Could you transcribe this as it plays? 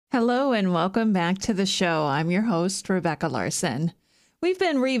Hello and welcome back to the show. I'm your host, Rebecca Larson. We've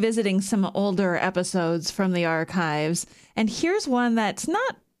been revisiting some older episodes from the archives, and here's one that's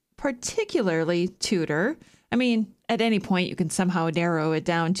not particularly Tudor. I mean, at any point you can somehow narrow it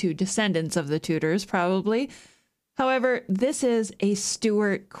down to descendants of the Tudors, probably. However, this is a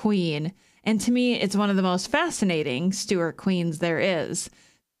Stuart queen, and to me, it's one of the most fascinating Stuart queens there is.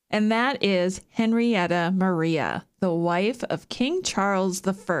 And that is Henrietta Maria, the wife of King Charles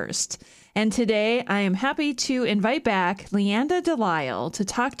I. And today I am happy to invite back Leanda Delisle to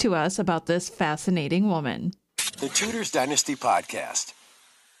talk to us about this fascinating woman. The Tudors Dynasty Podcast.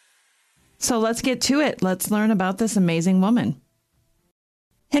 So let's get to it. Let's learn about this amazing woman.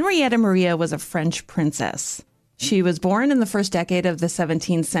 Henrietta Maria was a French princess. She was born in the first decade of the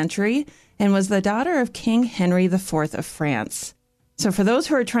 17th century and was the daughter of King Henry IV of France. So for those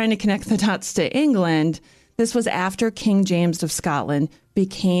who are trying to connect the dots to England, this was after King James of Scotland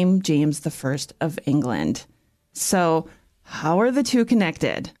became James I of England. So how are the two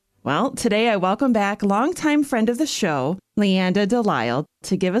connected? Well, today I welcome back longtime friend of the show, Leanda Delisle,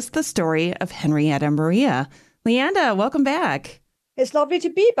 to give us the story of Henrietta Maria. Leanda, welcome back. It's lovely to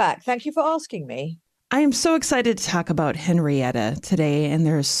be back. Thank you for asking me. I am so excited to talk about Henrietta today, and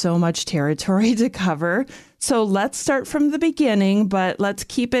there's so much territory to cover. So let's start from the beginning, but let's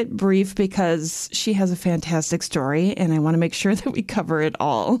keep it brief because she has a fantastic story, and I want to make sure that we cover it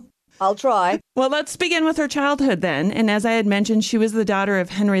all. I'll try. Well, let's begin with her childhood then. And as I had mentioned, she was the daughter of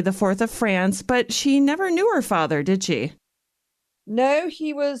Henry IV of France, but she never knew her father, did she? No,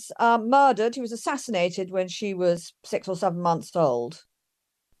 he was murdered. He was assassinated when she was 6 or 7 months old.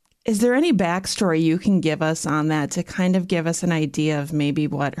 Is there any backstory you can give us on that to kind of give us an idea of maybe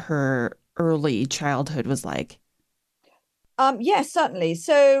what her early childhood was like? Yes, certainly.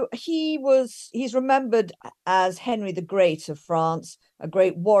 So he's remembered as Henry the Great of France, a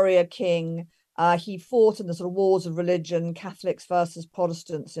great warrior king. He fought in the sort of wars of religion, Catholics versus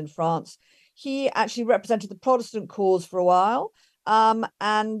Protestants in France. He actually represented the Protestant cause for a while.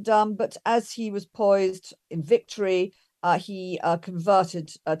 But as he was poised in victory, he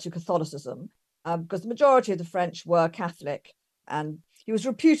converted to Catholicism because the majority of the French were Catholic. And he was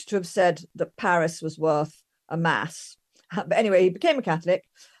reputed to have said that Paris was worth a mass. But anyway, he became a Catholic,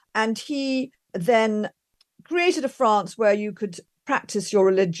 and he then created a France where you could practice your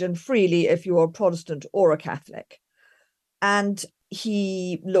religion freely if you were a Protestant or a Catholic. And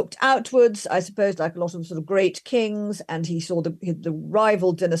he looked outwards, I suppose, like a lot of sort of great kings, and he saw the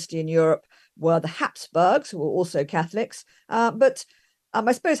rival dynasty in Europe were the Habsburgs, who were also Catholics. But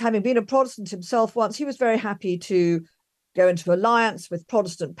I suppose, having been a Protestant himself once, he was very happy to go into alliance with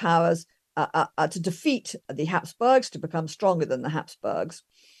Protestant powers to defeat the Habsburgs, to become stronger than the Habsburgs.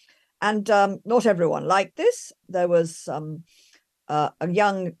 And not everyone liked this. There was a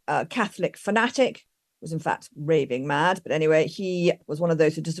young Catholic fanatic, was in fact raving mad. But anyway, he was one of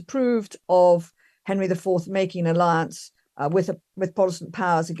those who disapproved of Henry IV making an alliance with Protestant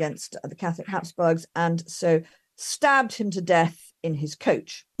powers against the Catholic Habsburgs, and so stabbed him to death in his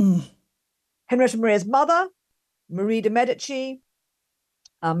coach. Henrietta Maria's mother, Marie de Medici,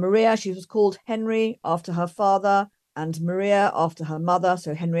 Maria, she was called Henry after her father and Maria after her mother,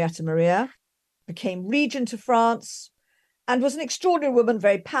 so Henrietta Maria, became regent of France and was an extraordinary woman,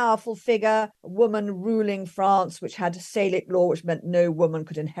 very powerful figure, a woman ruling France, which had a Salic law, which meant no woman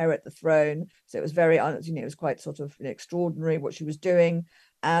could inherit the throne. So it was very, it was quite sort of extraordinary what she was doing.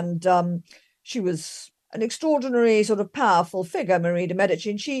 And she was an extraordinary sort of powerful figure, Marie de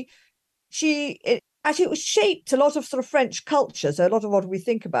Medici. And it was shaped a lot of sort of French culture. So a lot of what we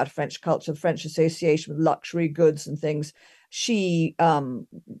think about French culture, French association with luxury goods and things, she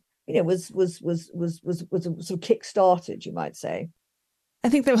was sort of kick-started, you might say. I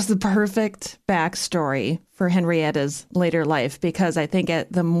think that was the perfect backstory for Henrietta's later life, because I think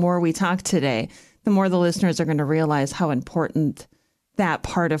the more we talk today, the more the listeners are going to realize how important that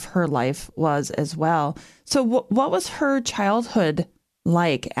part of her life was as well. So what was her childhood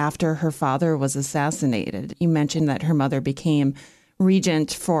like after her father was assassinated? You mentioned that her mother became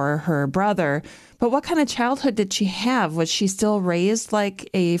regent for her brother, but what kind of childhood did she have? Was she still raised like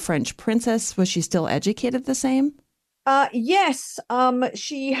a French princess? Was she still educated the same? Yes,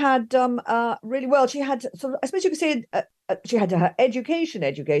 she had really well. She had sort of, I suppose you could say, she had her education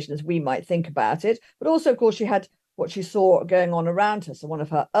as we might think about it, but also, of course, she had what she saw going on around her. So one of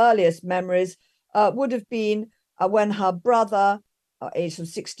her earliest memories would have been when her brother, aged of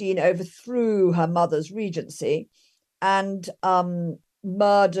 16, overthrew her mother's regency and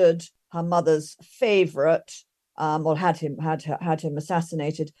murdered her mother's favorite, or had him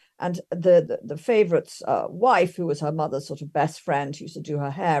assassinated. And the favorite's wife, who was her mother's sort of best friend, who used to do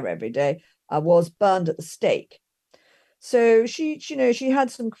her hair every day, was burned at the stake. So she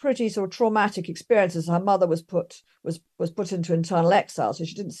had some pretty sort of traumatic experiences. Her mother was put into internal exile, so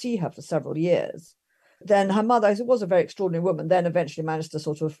she didn't see her for several years. Then her mother, who was a very extraordinary woman, then eventually managed to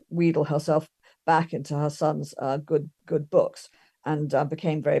sort of wheedle herself back into her son's good books and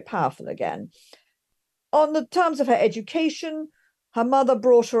became very powerful again. On the terms of her education, her mother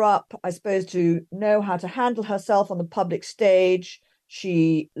brought her up, I suppose, to know how to handle herself on the public stage.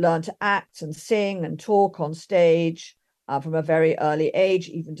 She learned to act and sing and talk on stage from a very early age,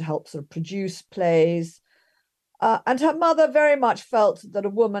 even to help sort of produce plays. And her mother very much felt that a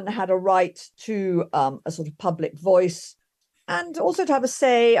woman had a right to a sort of public voice and also to have a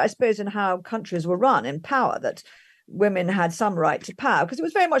say, I suppose, in how countries were run, in power, that women had some right to power, because it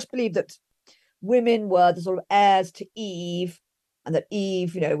was very much believed that women were the sort of heirs to Eve, and that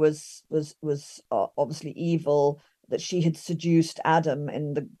Eve, was obviously evil, that she had seduced Adam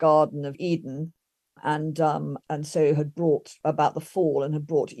in the Garden of Eden, and so had brought about the fall and had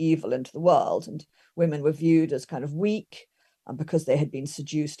brought evil into the world, and women were viewed as kind of weak because they had been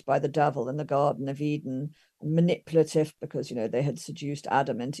seduced by the devil in the Garden of Eden, and manipulative because they had seduced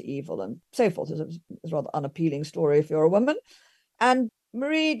Adam into evil and so forth. It's a rather unappealing story if you're a woman. And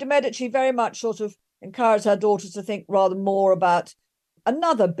Marie de Medici very much sort of encouraged her daughters to think rather more about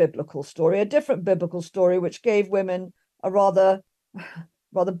another biblical story, a different biblical story, which gave women a rather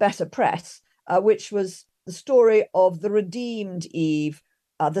better press, which was the story of the redeemed Eve,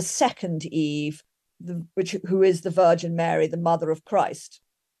 the second Eve, who is the Virgin Mary, the mother of Christ.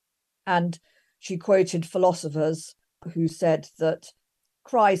 And she quoted philosophers who said that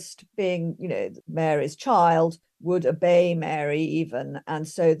Christ, being, Mary's child, would obey Mary even, and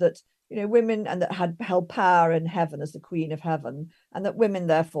so that women, and that had held power in heaven as the Queen of Heaven, and that women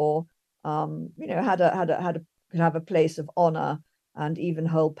therefore, could have a place of honor and even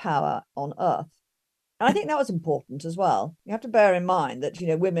hold power on earth. And I think that was important as well. You have to bear in mind that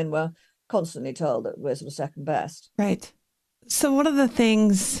women were constantly told that we're sort of second best. Right. So one of the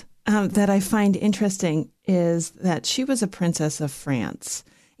things that I find interesting is that she was a princess of France.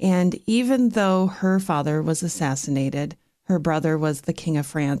 And even though her father was assassinated, her brother was the king of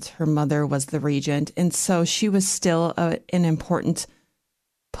France, her mother was the regent. And so she was still an important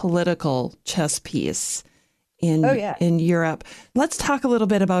political chess piece in Europe. Let's talk a little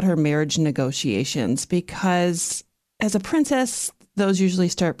bit about her marriage negotiations, because as a princess, those usually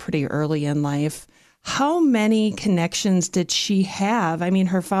start pretty early in life. How many connections did she have? I mean,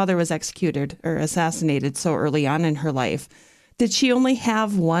 her father was executed or assassinated so early on in her life. Did she only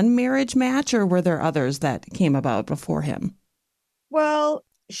have one marriage match, or were there others that came about before him? Well,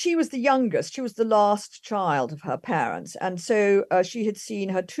 she was the youngest. She was the last child of her parents. And so she had seen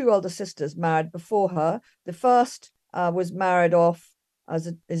her two older sisters married before her. The first was married off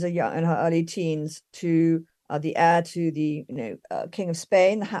as a young, in her early teens, to the heir to the King of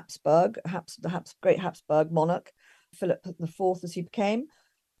Spain, the great Habsburg monarch, Philip IV, as he became.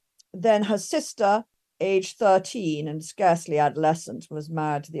 Then her sister, aged 13 and scarcely adolescent, was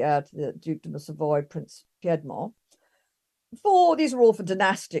married to the heir to the Duke de Savoy, Prince Piedmont. These were all for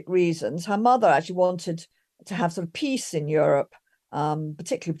dynastic reasons. Her mother actually wanted to have sort of peace in Europe,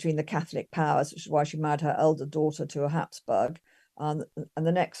 particularly between the Catholic powers, which is why she married her elder daughter to a Habsburg. And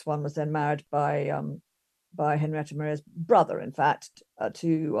the next one was then married by Henrietta Maria's brother, in fact,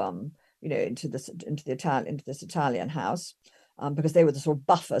 into this Italian house, because they were the sort of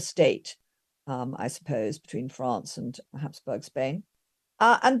buffer state, I suppose, between France and Habsburg Spain.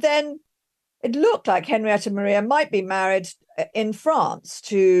 And then it looked like Henrietta Maria might be married in France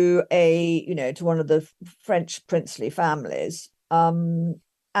to one of the French princely families. And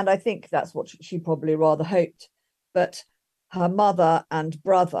I think that's what she probably rather hoped. But her mother and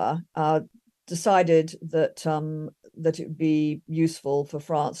brother decided that it would be useful for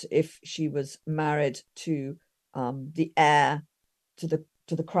France if she was married to the heir to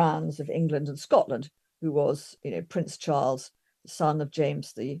the crowns of England and Scotland, who was Prince Charles, son of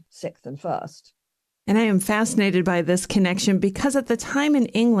James the Sixth and First. And I am fascinated by this connection because at the time in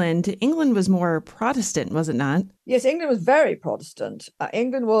England was more Protestant, was it not? Yes, England was very Protestant.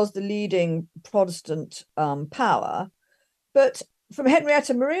 England was the leading Protestant power. But from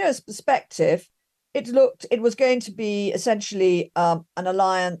Henrietta Maria's perspective, it was going to be essentially an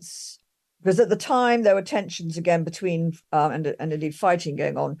alliance, because at the time there were tensions again between and indeed fighting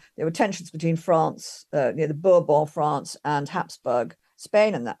going on. There were tensions between France, the Bourbon France, and Habsburg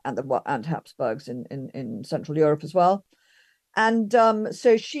Spain, and Habsburgs in Central Europe as well. And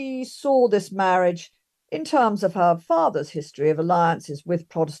so she saw this marriage in terms of her father's history of alliances with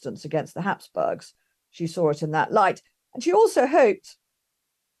Protestants against the Habsburgs. She saw it in that light. And she also hoped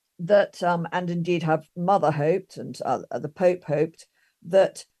that, and indeed her mother hoped, and the Pope hoped,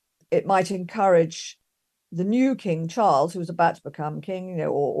 that it might encourage the new King Charles, who was about to become king,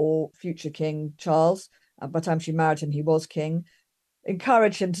 or future King Charles. By the time she married him, he was king.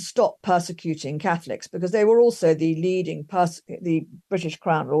 Encourage him to stop persecuting Catholics, because they were also the British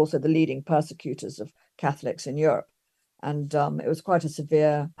Crown were also the leading persecutors of Catholics in Europe. And it was quite a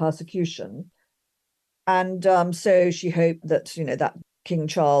severe persecution. And so she hoped that, that King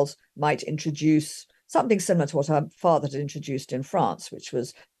Charles might introduce something similar to what her father had introduced in France, which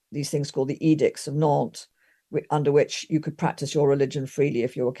was these things called the Edicts of Nantes, under which you could practice your religion freely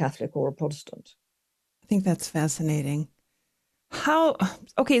if you were Catholic or a Protestant. I think that's fascinating. So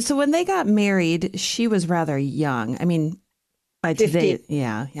when they got married, she was rather young. I mean, by 15. today,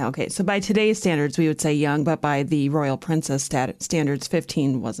 yeah, okay. So by today's standards, we would say young, but by the royal princess standards,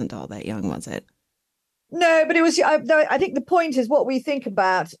 15 wasn't all that young, was it? No, but it was. I think the point is what we think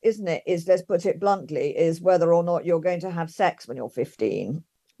about, isn't it? Is, let's put it bluntly, is whether or not you're going to have sex when you're 15,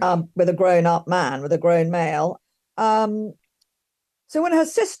 with a grown-up man, with a grown male. So when her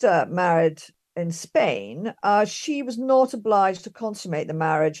sister married in Spain, she was not obliged to consummate the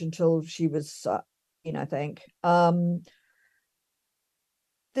marriage until she was, I think.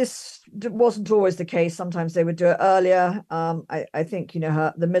 This wasn't always the case. Sometimes they would do it earlier. I think,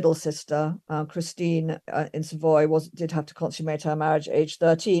 the middle sister, Christine, in Savoy, did have to consummate her marriage at age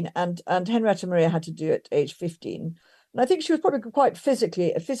 13, and Henrietta Maria had to do it at age 15. And I think she was probably quite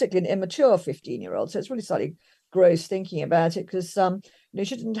physically an immature 15-year-old. So it's really slightly gross thinking about it, because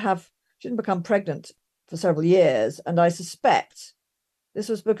she didn't become pregnant for several years, and I suspect this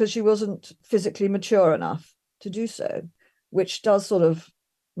was because she wasn't physically mature enough to do so, which does sort of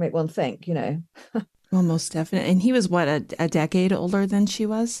make one think, Well, most definitely. And he was what, a decade older than she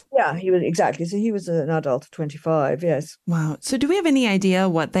was? Yeah, he was, exactly. So he was an adult of 25, yes. Wow. So do we have any idea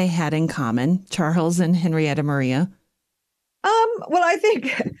what they had in common, Charles and Henrietta Maria? Well, I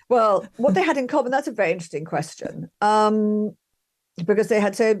think, what they had in common, that's a very interesting question. Because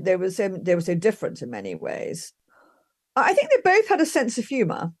they were so different in many ways. I think they both had a sense of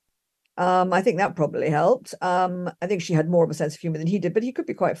humor. I think that probably helped. I think she had more of a sense of humor than he did, but he could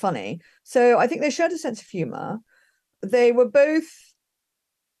be quite funny. So I think they shared a sense of humor. They were both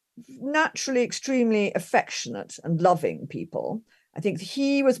naturally extremely affectionate and loving people. I think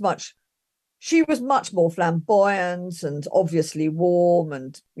she was much more flamboyant and obviously warm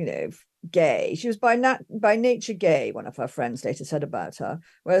and, gay. She was by nature gay, one of her friends later said about her,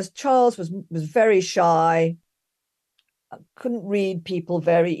 whereas Charles was very shy, couldn't read people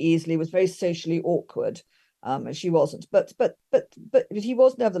very easily, was very socially awkward, and she wasn't. But he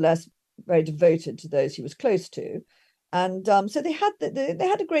was nevertheless very devoted to those he was close to, and so they had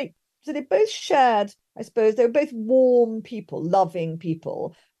a great. So they both shared, I suppose, they were both warm people, loving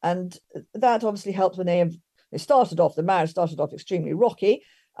people, and that obviously helped when the marriage started off extremely rocky,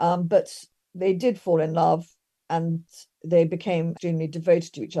 but they did fall in love and they became extremely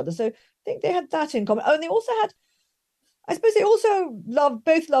devoted to each other. So I think they had that in common. Oh, and they also had, I suppose, they also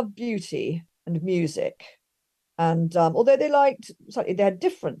both loved beauty and music. And although they had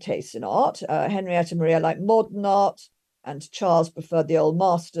different tastes in art. Henrietta Maria liked modern art, and Charles preferred the old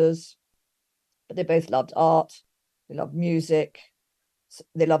masters. But they both loved art. They loved music.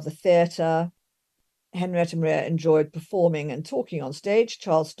 They loved the theatre. Henrietta Maria enjoyed performing and talking on stage.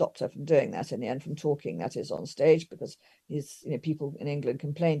 Charles stopped her from doing that in the end, from talking, that is, on stage, because people in England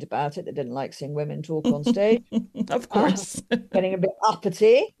complained about it. They didn't like seeing women talk on stage. Of course. Getting a bit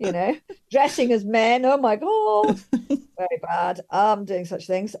uppity, dressing as men. Oh my God, very bad. Doing such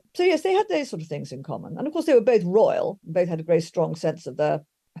things. So yes, they had those sort of things in common. And of course, they were both royal. Both had a very strong sense of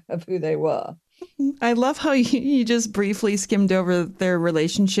who they were. I love how you just briefly skimmed over their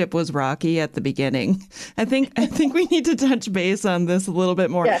relationship was rocky at the beginning. I think we need to touch base on this a little bit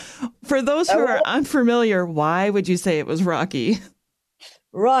more. Yes. For those who are unfamiliar, why would you say it was rocky?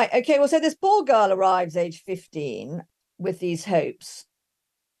 Right. Okay. Well, so this poor girl arrives age 15 with these hopes.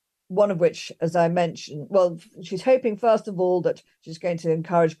 One of which, as I mentioned, she's hoping, first of all, that she's going to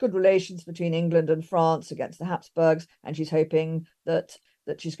encourage good relations between England and France against the Habsburgs, and she's hoping that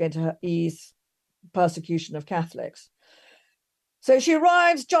she's going to ease persecution of Catholics. So she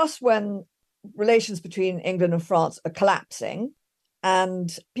arrives just when relations between England and France are collapsing,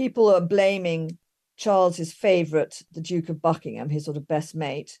 and people are blaming Charles's favourite, the Duke of Buckingham, his sort of best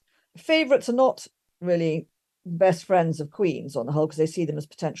mate. Favourites are not really best friends of queens on the whole, because they see them as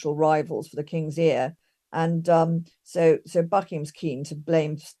potential rivals for the king's ear. And so Buckingham's keen to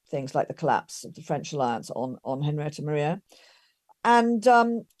blame things like the collapse of the French alliance on Henrietta Maria. And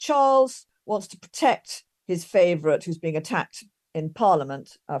Charles wants to protect his favourite, who's being attacked in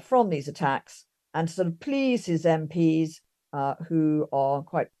Parliament, from these attacks, and to sort of please his MPs, who are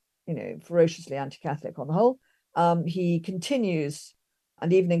quite, ferociously anti-Catholic on the whole. He continues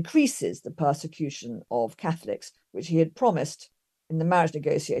and even increases the persecution of Catholics, which he had promised in the marriage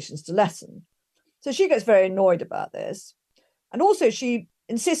negotiations to lessen. So she gets very annoyed about this. And also she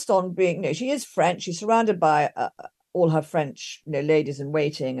insists on being, she is French. She's surrounded by all her French, ladies in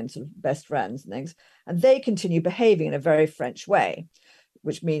waiting and sort of best friends and things. And they continue behaving in a very French way,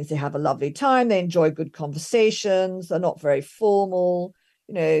 which means they have a lovely time. They enjoy good conversations. They're not very formal.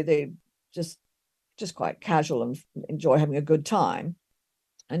 They just quite casual and enjoy having a good time.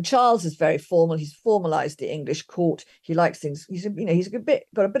 And Charles is very formal. He's formalized the English court. He likes things. He's got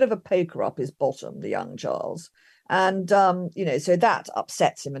a bit of a poker up his bottom, the young Charles. And, so that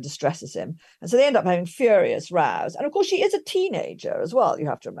upsets him and distresses him. And so they end up having furious rows. And of course, she is a teenager as well, you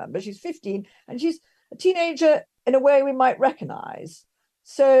have to remember. She's 15 and she's a teenager in a way we might recognize.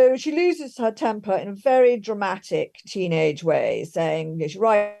 So she loses her temper in a very dramatic teenage way, saying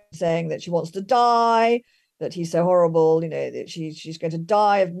that she wants to die, that he's so horrible, that she's going to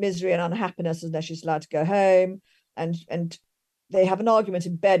die of misery and unhappiness unless she's allowed to go home. And they have an argument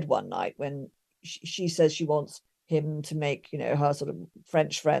in bed one night when she says she wants him to make, her sort of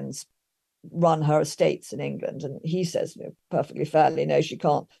French friends run her estates in England. And he says, perfectly fairly, no, she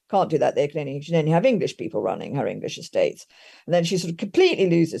can't do that. She can only have English people running her English estates. And then she sort of completely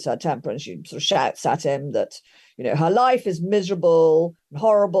loses her temper and she sort of shouts at him that, her life is miserable and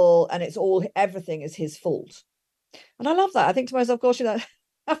horrible and everything is his fault. And I love that. I think to myself, gosh,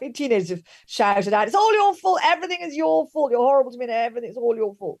 I think teenagers have shouted out, it's all your fault, everything is your fault, you're horrible to me, everything's all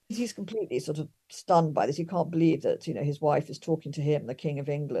your fault. He's completely sort of stunned by this. He can't believe that, his wife is talking to him, the King of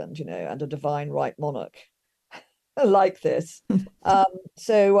England, and a divine right monarch like this.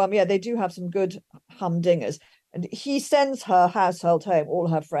 They do have some good humdingers. And he sends her household home, all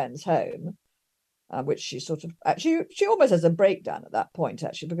her friends home, which she sort of, actually, she almost has a breakdown at that point,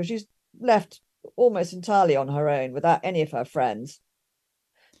 actually, because she's left almost entirely on her own without any of her friends.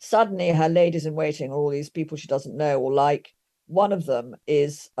 Suddenly her ladies in waiting are all these people she doesn't know or like. One of them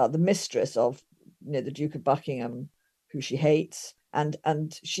is the mistress of the Duke of Buckingham, who she hates, and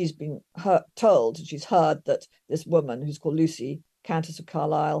she's been told, and she's heard that this woman who's called Lucy, Countess of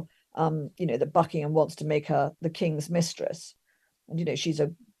Carlisle, that Buckingham wants to make her the king's mistress. And she's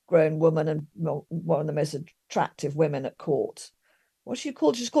a grown woman and one of the most attractive women at court. What's she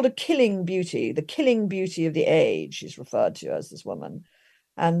called? She's called a killing beauty, the killing beauty of the age, she's referred to as, this woman.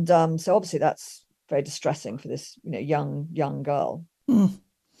 And so obviously that's very distressing for this, young girl. Mm.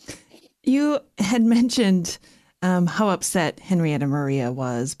 You had mentioned how upset Henrietta Maria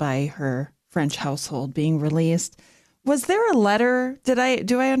was by her French household being released. Was there a letter?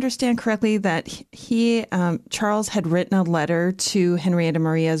 Do I understand correctly that Charles had written a letter to Henrietta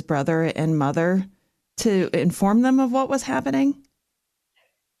Maria's brother and mother to inform them of what was happening?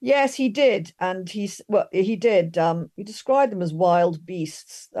 Yes, he did, and he did. He described them as wild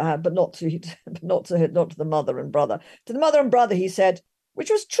beasts, but not to the mother and brother. To the mother and brother, he said, which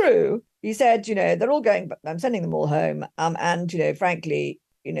was true. He said, they're all going, but I'm sending them all home. And frankly,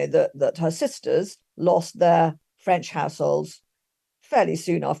 that her sisters lost their French households fairly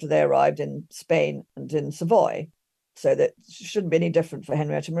soon after they arrived in Spain and in Savoy, so that shouldn't be any different for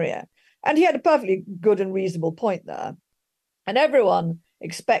Henrietta Maria. And he had a perfectly good and reasonable point there. And everyone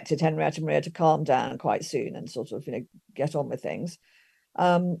expected Henrietta Maria to calm down quite soon and sort of, get on with things.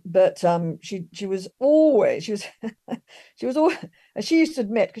 But she was always, as she used to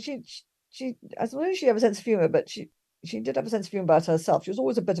admit, because she I suppose she had a sense of humor, but she did have a sense of humor about herself. She was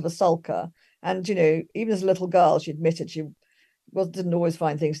always a bit of a sulker. And, even as a little girl, she admitted she didn't always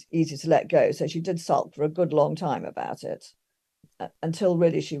find things easy to let go. So she did sulk for a good long time about it, until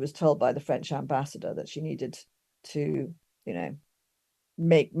really she was told by the French ambassador that she needed to,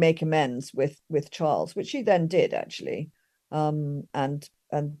 make amends with Charles, which she then did, actually. It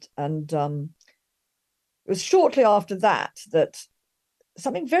was shortly after that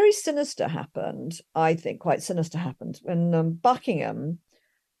something very sinister happened. I think quite sinister happened when Buckingham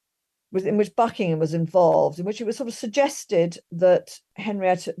was involved, in which it was sort of suggested that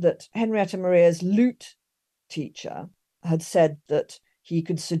Henrietta Maria's lute teacher had said that he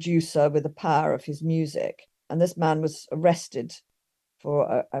could seduce her with the power of his music. And this man was arrested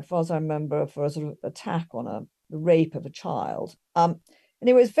for, as far as I remember, for a sort of attack on the rape of a child. And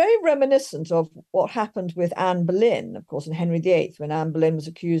it was very reminiscent of what happened with Anne Boleyn, of course, in Henry VIII, when Anne Boleyn was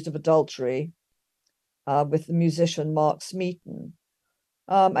accused of adultery with the musician Mark Smeaton.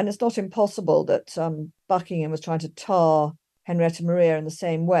 And it's not impossible that Buckingham was trying to tar Henrietta Maria in the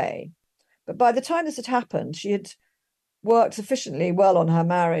same way. But by the time this had happened, she had worked sufficiently well on her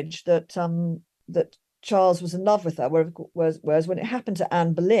marriage that Charles was in love with her. Whereas when it happened to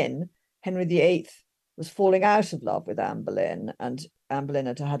Anne Boleyn, Henry VIII was falling out of love with Anne Boleyn, and Anne Boleyn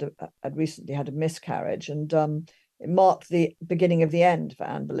had recently had a miscarriage, and it marked the beginning of the end for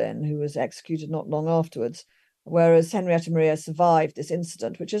Anne Boleyn, who was executed not long afterwards. Whereas Henrietta Maria survived this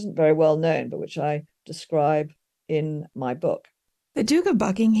incident, which isn't very well known, but which I describe in my book. The Duke of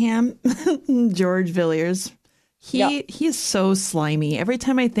Buckingham, George Villiers, he is so slimy. Every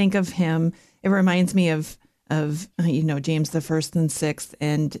time I think of him, it reminds me of James the First and Sixth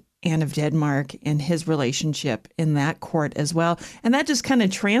and Anne of Denmark and his relationship in that court as well. And that just kind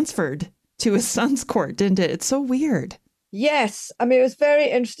of transferred to his son's court, didn't it? It's so weird. Yes, I mean it was very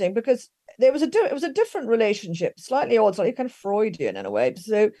interesting because it was a different relationship, slightly odd, slightly kind of Freudian in a way.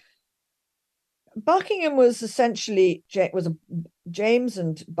 So Buckingham was essentially James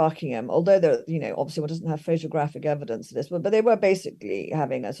and Buckingham, although obviously one doesn't have photographic evidence of this, but they were basically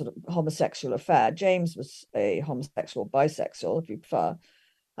having a sort of homosexual affair. James was a homosexual, bisexual, if you prefer,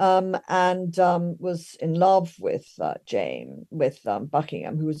 and was in love with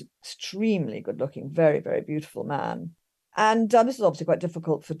Buckingham, who was extremely good-looking, very, very beautiful man. And this was obviously quite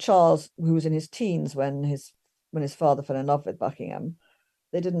difficult for Charles, who was in his teens when his father fell in love with Buckingham.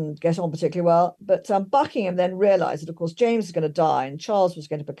 They didn't get on particularly well. But Buckingham then realized that, of course, James was going to die and Charles was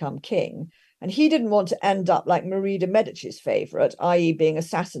going to become king. And he didn't want to end up like Marie de Medici's favorite, i.e. being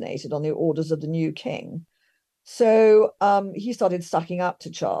assassinated on the orders of the new king. So he started sucking up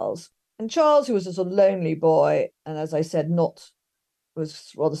to Charles. And Charles, who was a sort of lonely boy, and as I said,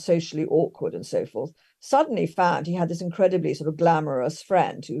 was rather socially awkward and so forth, suddenly found he had this incredibly sort of glamorous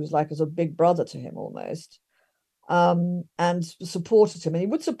friend who was like a sort of big brother to him almost. And supported him, and he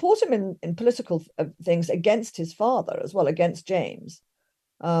would support him in political things against his father as well, against James.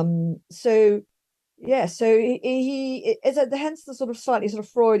 So he is hence the sort of slightly sort of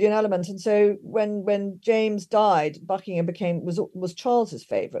Freudian element. And so when James died, Buckingham was Charles's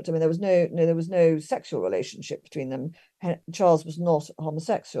favorite. I mean, there was no sexual relationship between them. Charles was not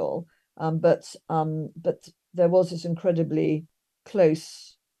homosexual, but there was this incredibly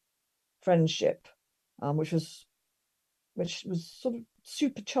close friendship, which was sort of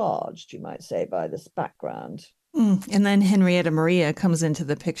supercharged, you might say, by this background. And then Henrietta Maria comes into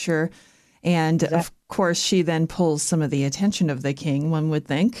the picture. And exactly. Of course, she then pulls some of the attention of the king, one would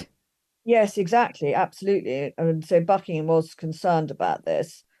think. Yes, exactly. Absolutely. And so Buckingham was concerned about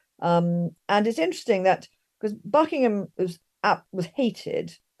this. And it's interesting that because Buckingham was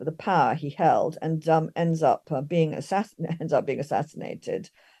hated for the power he held and ends up being assassinated.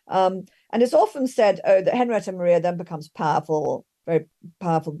 And it's often said, that Henrietta Maria then becomes powerful, very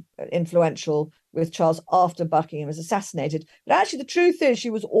powerful, influential with Charles after Buckingham is assassinated. But actually, the truth is she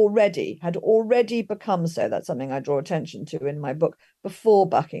had already become so. That's something I draw attention to in my book before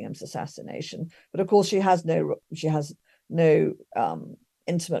Buckingham's assassination. But of course, she has no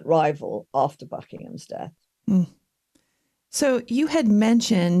intimate rival after Buckingham's death. So you had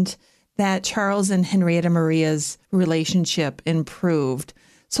mentioned that Charles and Henrietta Maria's relationship improved.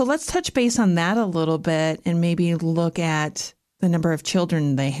 So let's touch base on that a little bit and maybe look at the number of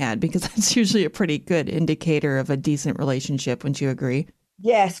children they had, because that's usually a pretty good indicator of a decent relationship. Wouldn't you agree?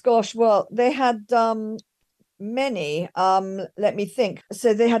 Yes, gosh. Well, they had many. Let me think.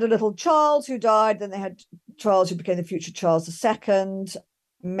 So they had a little Charles who died. Then they had Charles who became the future Charles II,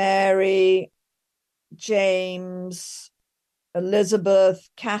 Mary, James, Elizabeth,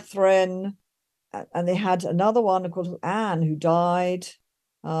 Catherine, and they had another one called Anne who died.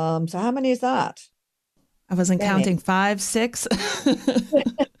 So how many is that? I wasn't counting. 5, 6.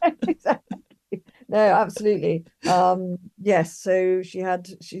 Exactly. No, absolutely. Yes. So she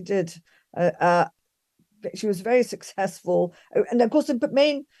did. She was very successful, and of course,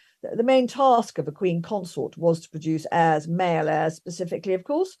 the main task of a queen consort was to produce heirs, male heirs specifically, of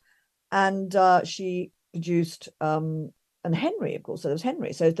course, and she produced and Henry, of course. So there was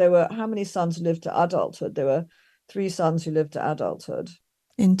Henry. So there were how many sons who lived to adulthood? There were 3 sons who lived to adulthood.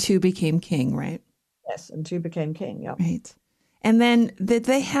 And 2 became king, right? Yes, and 2 became king, yeah. Right. And then did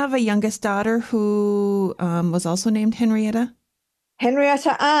they have a youngest daughter who was also named Henrietta?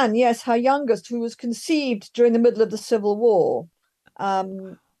 Henrietta Anne, yes, her youngest, who was conceived during the middle of the Civil War.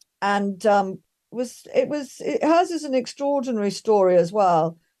 Hers is an extraordinary story as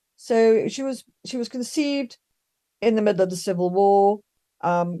well. So she was conceived in the middle of the Civil War,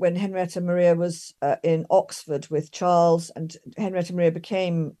 when Henrietta Maria was in Oxford with Charles, and Henrietta Maria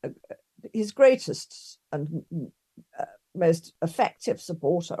became his greatest and most effective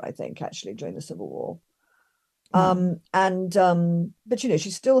supporter, I think, actually, during the Civil War. But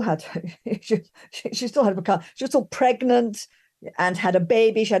she still had she still had become, she was still pregnant and had a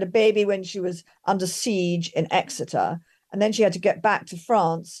baby. She had a baby when she was under siege in Exeter, and then she had to get back to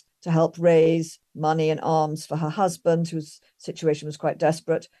France to help raise money and arms for her husband, whose situation was quite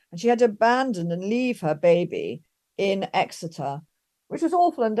desperate. And she had to abandon and leave her baby in Exeter, which was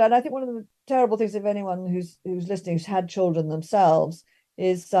awful. And I think one of the terrible things, if anyone who's listening who's had children themselves,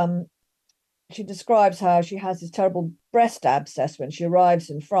 is she describes how she has this terrible breast abscess when she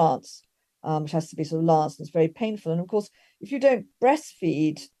arrives in France, which has to be sort of lanced, and it's very painful. And of course, if you don't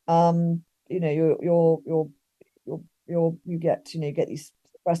breastfeed, you get these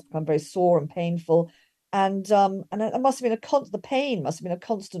breasts become very sore and painful, and it must have been the pain must have been a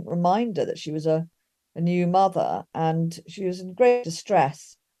constant reminder that she was a new mother, and she was in great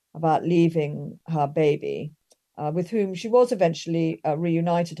distress about leaving her baby, with whom she was eventually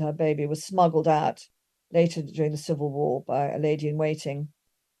reunited. Her baby was smuggled out later during the Civil War by a lady in waiting.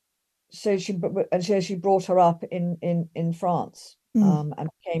 So she brought her up in France, and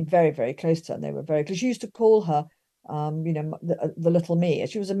became very, very close to her. And they were very close. She used to call her, the little me.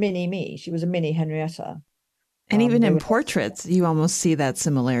 She was a mini me. She was a mini Henrietta. And even in portraits, you almost see that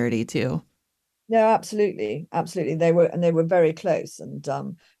similarity too. No, absolutely, absolutely. They were very close, and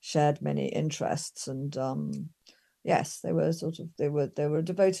shared many interests, and yes, they were a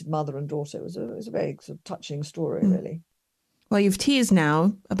devoted mother and daughter. It was a very sort of touching story, really. Well, you've teased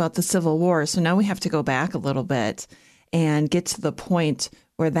now about the Civil War, so now we have to go back a little bit and get to the point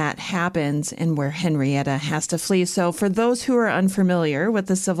where that happens and where Henrietta has to flee. So for those who are unfamiliar with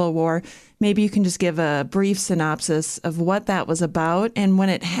the Civil War, maybe you can just give a brief synopsis of what that was about, and when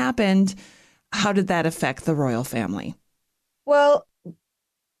it happened, how did that affect the royal family? Well,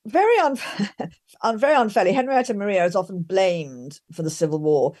 very unfairly, Henrietta Maria is often blamed for the Civil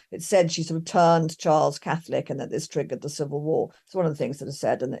War. It's said she sort of turned Charles Catholic and that this triggered the Civil War. It's one of the things that is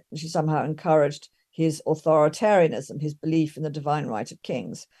said, and that she somehow encouraged his authoritarianism, his belief in the divine right of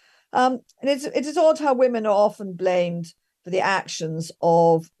kings. And it is odd how women are often blamed for the actions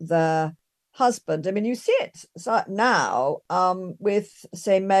of their husband. I mean, you see it now with,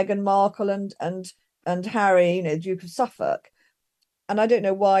 say, Meghan Markle and Harry, Duke of Suffolk. And I don't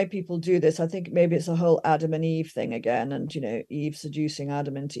know why people do this. I think maybe it's a whole Adam and Eve thing again, and Eve seducing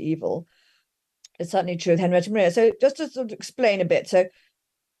Adam into evil. It's certainly true with Henrietta Maria. So just to sort of explain a bit, so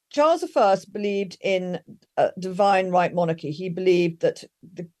Charles I believed in a divine right monarchy. He believed that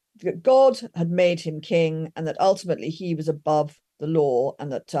God had made him king, and that ultimately he was above the law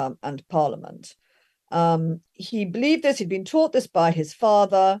and that and Parliament. He believed this. He'd been taught this by his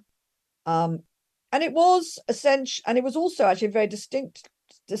father. And it was essential, and it was also actually a very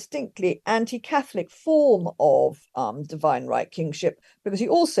distinctly anti-Catholic form of divine right kingship, because he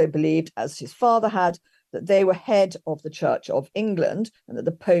also believed, as his father had, that they were head of the Church of England and that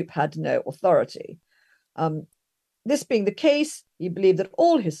the Pope had no authority. This being the case, he believed that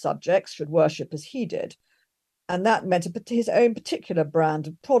all his subjects should worship as he did. And that meant his own particular brand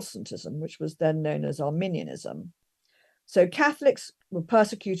of Protestantism, which was then known as Arminianism. So Catholics were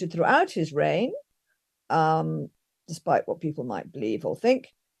persecuted throughout his reign, despite what people might believe or think.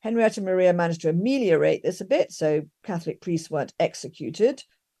 Henrietta Maria managed to ameliorate this a bit, so Catholic priests weren't executed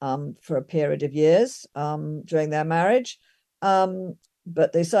for a period of years during their marriage,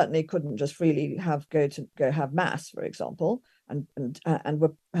 but they certainly couldn't just freely go have mass, for example, and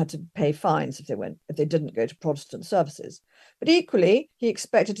had to pay fines if they didn't go to Protestant services. But equally, he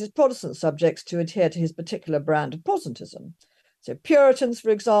expected his Protestant subjects to adhere to his particular brand of Protestantism. So Puritans,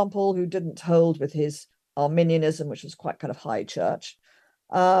 for example, who didn't hold with his Arminianism, which was quite kind of high church.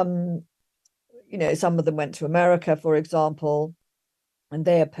 Some of them went to America, for example, and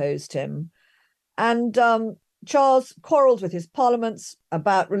they opposed him. And Charles quarreled with his parliaments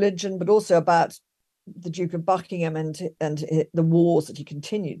about religion, but also about the Duke of Buckingham and the wars that he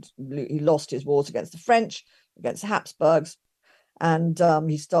continued. He lost his wars against the French, against the Habsburgs, and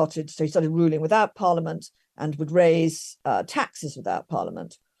he started ruling without parliament and would raise taxes without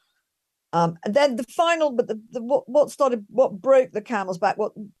parliament. And then what broke the camel's back,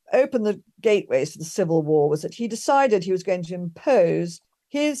 what opened the gateways to the Civil War, was that he decided he was going to impose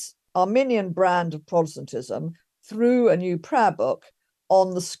his Arminian brand of Protestantism through a new prayer book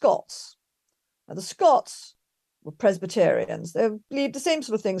on the Scots. Now, the Scots were Presbyterians. They believed the same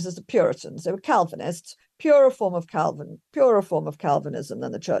sort of things as the Puritans. They were Calvinists, purer form of Calvinism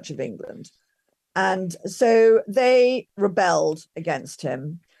than the Church of England. And so they rebelled against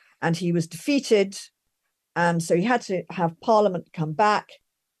him, and he was defeated. And so he had to have Parliament come back.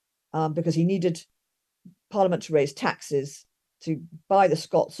 because he needed Parliament to raise taxes to buy the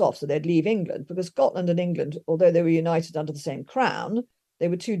Scots off so they'd leave England, because Scotland and England, although they were united under the same crown, they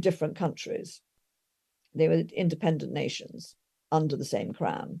were two different countries. They were independent nations under the same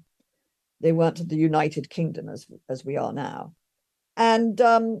crown. They weren't the United Kingdom as we are now. And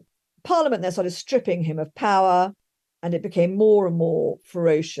Parliament then started stripping him of power, and it became more and more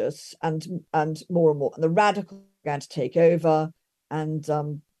ferocious and more and more. And the radicals began to take over, and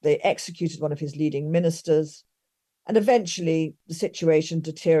they executed one of his leading ministers. And eventually the situation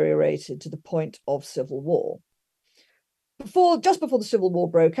deteriorated to the point of civil war. Just before the Civil War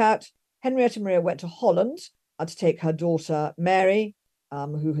broke out, Henrietta Maria went to Holland to take her daughter Mary,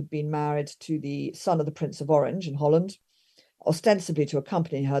 who had been married to the son of the Prince of Orange in Holland, ostensibly to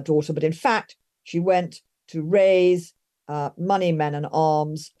accompany her daughter, but in fact she went to raise money, men and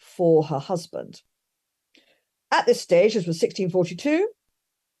arms for her husband. At this stage, this was 1642,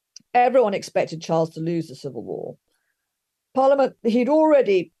 everyone expected Charles to lose the Civil War. Parliament, he'd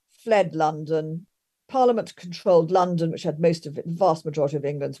already fled London. Parliament controlled London, which had the vast majority of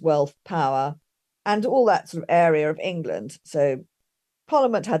England's wealth, power, and all that sort of area of England. So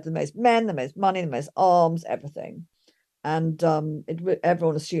Parliament had the most men, the most money, the most arms, everything. And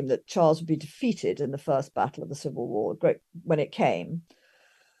everyone assumed that Charles would be defeated in the first battle of the Civil War when it came.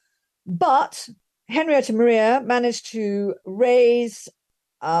 But Henrietta Maria managed to raise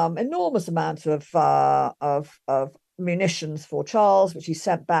enormous amounts of munitions for Charles, which he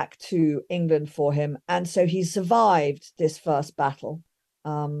sent back to England for him. And so he survived this first battle,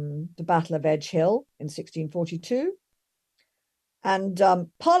 the Battle of Edge Hill in 1642. And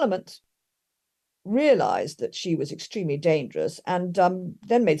Parliament realized that she was extremely dangerous, and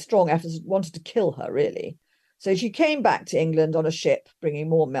then made strong efforts, wanted to kill her, really. So she came back to England on a ship, bringing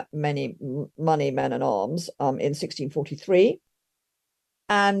money, men and arms in 1643.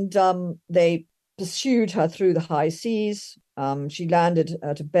 And they pursued her through the high seas. She landed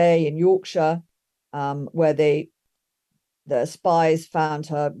at a bay in Yorkshire, where the spies found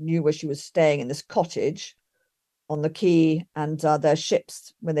her, knew where she was staying in this cottage on the quay, and their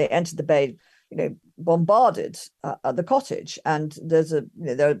ships, when they entered the bay, bombarded the cottage. And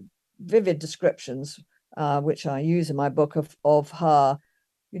there are vivid descriptions, which I use in my book, of her,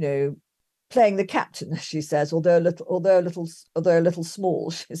 playing the captain, she says, although a little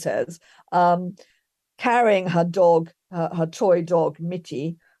small, she says, carrying her dog, her toy dog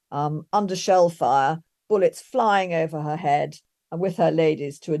Mitty, under shell fire, bullets flying over her head, and with her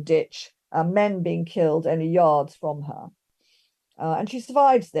ladies to a ditch, men being killed only yards from her. And she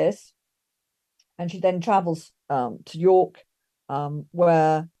survives this, and she then travels to York,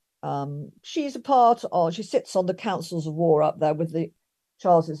 where she sits on the councils of war up there with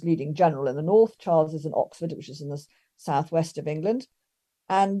Charles's leading general in the north. Charles is in Oxford, which is in the southwest of England,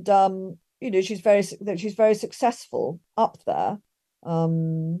 and she's very successful up there,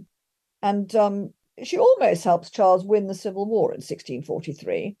 and she almost helps Charles win the Civil War in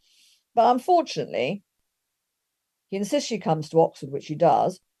 1643, but unfortunately, he insists she comes to Oxford, which she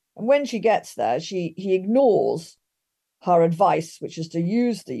does, and when she gets there, he ignores her advice, which is to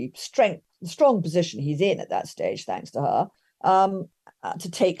use the strong position he's in at that stage, thanks to her,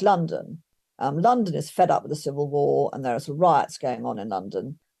 to take London. London is fed up with the Civil War, and there are some riots going on in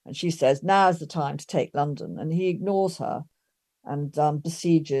London. And she says, now's the time to take London. And he ignores her and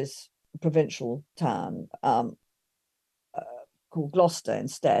besieges a provincial town called Gloucester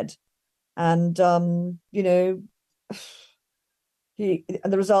instead. And, and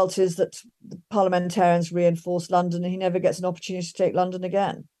the result is that the parliamentarians reinforce London, and he never gets an opportunity to take London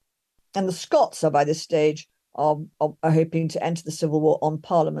again. And the Scots are by this stage are hoping to enter the Civil War on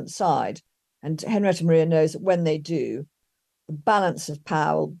Parliament's side. And Henrietta Maria knows that when they do, the balance of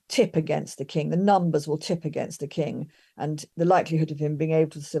power will tip against the king. The numbers will tip against the king, and the likelihood of him being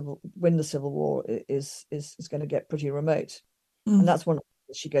able to win the Civil War is going to get pretty remote. And that's when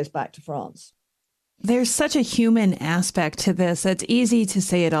she goes back to France. There's such a human aspect to this. It's easy to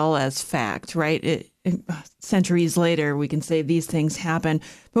say it all as fact, right? Centuries later, we can say these things happen.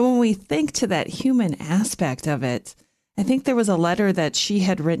 But when we think to that human aspect of it, I think there was a letter that she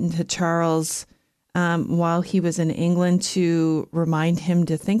had written to Charles while he was in England to remind him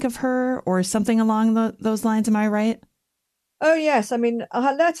to think of her, or something along those lines. Am I right? Oh, yes. I mean,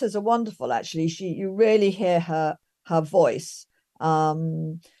 her letters are wonderful, actually. You really hear her voice.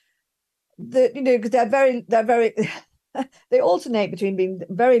 Because they're very they alternate between being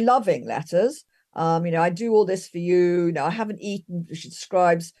very loving letters. I do all this for you. I haven't eaten. She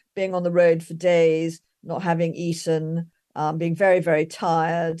describes being on the road for days, not having eaten, being very, very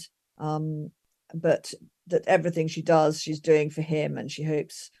tired. But that everything she does, she's doing for him, and she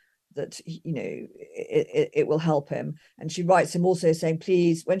hopes that it will help him. And she writes him also saying,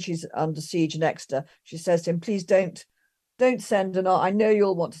 please, when she's under siege in Exeter, she says to him, please don't send I know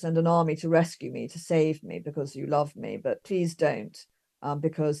you'll want to send an army to rescue me, to save me because you love me, but please don't,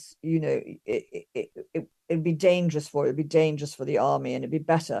 because it'd be dangerous for the army, and it'd be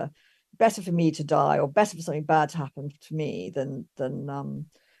better for me to die, or better for something bad to happen to me than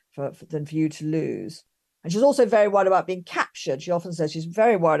for you to lose. And she's also very worried about being captured. She often says she's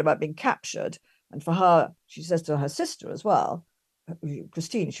very worried about being captured. And for her, she says to her sister as well,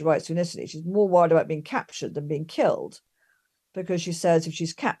 Christine, she writes to in Italy, she's more worried about being captured than being killed, because she says if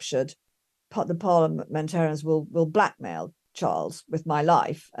she's captured, the parliamentarians will blackmail Charles with my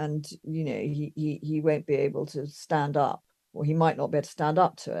life, and he won't be able to stand up, or he might not be able to stand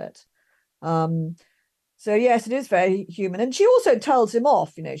up to it. So yes, it is very human. And she also tells him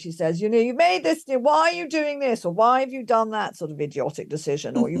off. She says, you made this, why are you doing this, or why have you done that sort of idiotic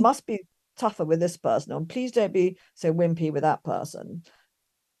decision, or you must be tougher with this person, or please don't be so wimpy with that person.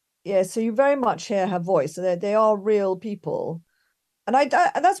 Yeah, so you very much hear her voice. So they are real people. And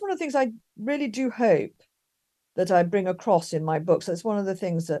that's one of the things I really do hope that I bring across in my books. That's one of the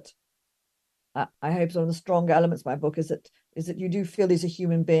things that I hope is one of the stronger elements of my book, is that you do feel these are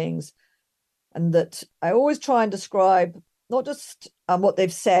human beings, and that I always try and describe not just what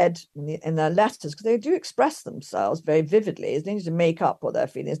they've said in their letters, because they do express themselves very vividly. There's no need to make up what they're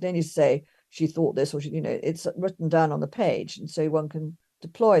feeling. There's no need to say she thought this, or it's written down on the page, and so one can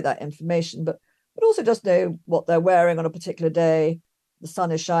deploy that information, but also just know what they're wearing on a particular day, the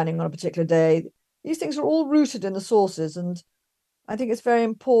sun is shining on a particular day. These things are all rooted in the sources, and I think it's very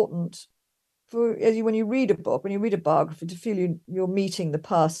important when you read a book, when you read a biography, to feel you're meeting the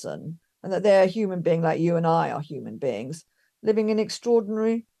person, and that they're a human being like you and I are human beings, living in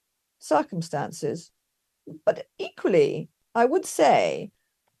extraordinary circumstances. But equally, I would say,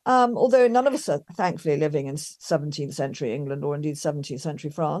 although none of us are thankfully living in 17th century England, or indeed 17th century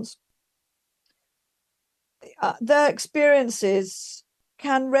France, their experiences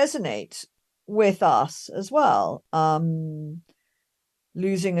can resonate with us as well.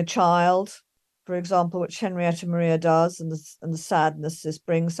 Losing a child, for example, which Henrietta Maria does, and the sadness this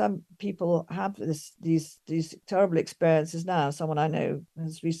brings. Some people have these terrible experiences now. Someone I know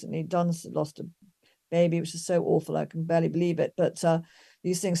has recently lost a baby, which is so awful, I can barely believe it. But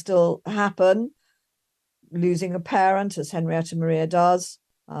these things still happen. Losing a parent, as Henrietta Maria does,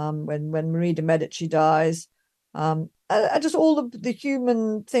 when Marie de Medici dies. Just all the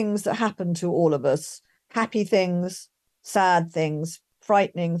human things that happen to all of us, happy things, sad things,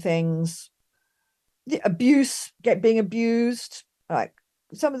 frightening things, the abuse, being abused, like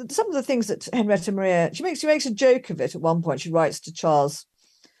some of the things that Henrietta Maria, she makes a joke of it at one point. She writes to Charles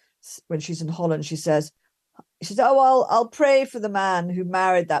when she's in Holland. She says, oh, I'll pray for the man who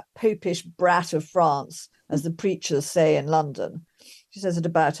married that popish brat of France, as the preachers say in London. She says it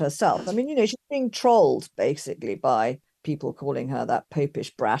about herself. I mean, she's being trolled basically by people calling her that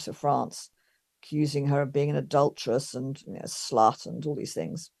popish brat of France, accusing her of being an adulteress and slut and all these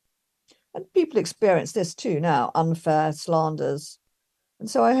things. And people experience this too now, unfair slanders. And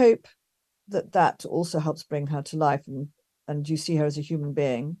so I hope that also helps bring her to life, and you see her as a human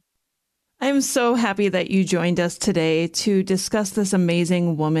being. I'm so happy that you joined us today to discuss this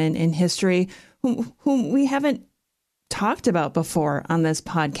amazing woman in history whom we haven't talked about before on this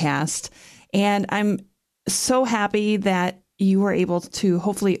podcast. And I'm so happy that you were able to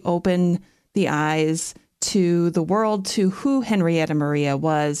hopefully open the eyes to the world to who Henrietta Maria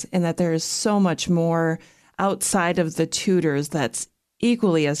was, and that there is so much more outside of the Tudors that's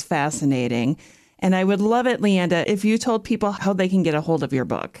equally as fascinating. And I would love it, Leanda, if you told people how they can get a hold of your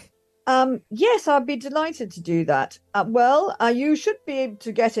book. Yes, I'd be delighted to do that. You should be able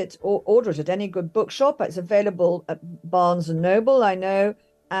to get it or order it at any good bookshop. It's available at Barnes and Noble, I know,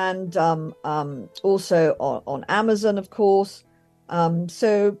 and also on Amazon, of course.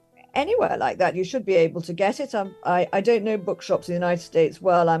 So anywhere like that, you should be able to get it. I don't know bookshops in the United States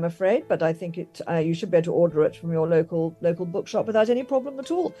well, I'm afraid, but I think you should be able to order it from your local bookshop without any problem at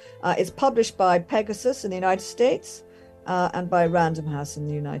all. It's published by Pegasus in the United States. And by Random House in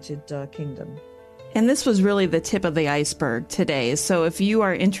the United Kingdom. And this was really the tip of the iceberg today. So if you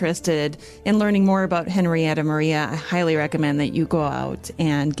are interested in learning more about Henrietta Maria, I highly recommend that you go out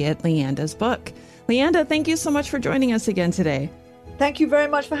and get Leanda's book. Leanda, thank you so much for joining us again today. Thank you very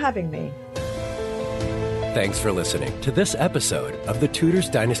much for having me. Thanks for listening to this episode of the Tudors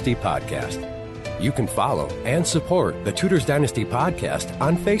Dynasty Podcast. You can follow and support the Tudors Dynasty Podcast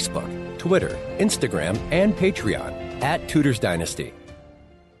on Facebook, Twitter, Instagram, and Patreon at Tudors Dynasty.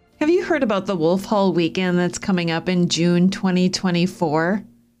 Have you heard about the Wolf Hall weekend that's coming up in June 2024?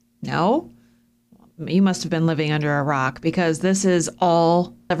 No? You must have been living under a rock because this is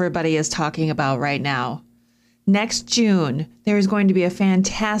all everybody is talking about right now. Next June, there is going to be a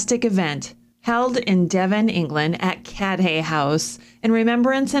fantastic event held in Devon, England at Cadhay House in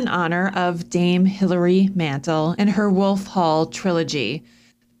remembrance and honor of Dame Hilary Mantel and her Wolf Hall trilogy.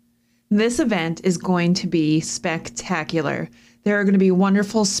 This event is going to be spectacular. There are going to be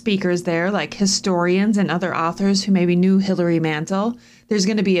wonderful speakers there, like historians and other authors who maybe knew Hilary Mantel. There's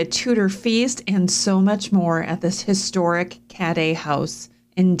going to be a Tudor feast and so much more at this historic Cadhay House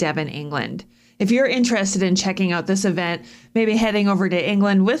in Devon, England. If you're interested in checking out this event, maybe heading over to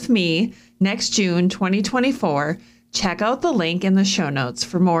England with me next June 2024, check out the link in the show notes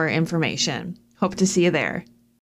for more information. Hope to see you there.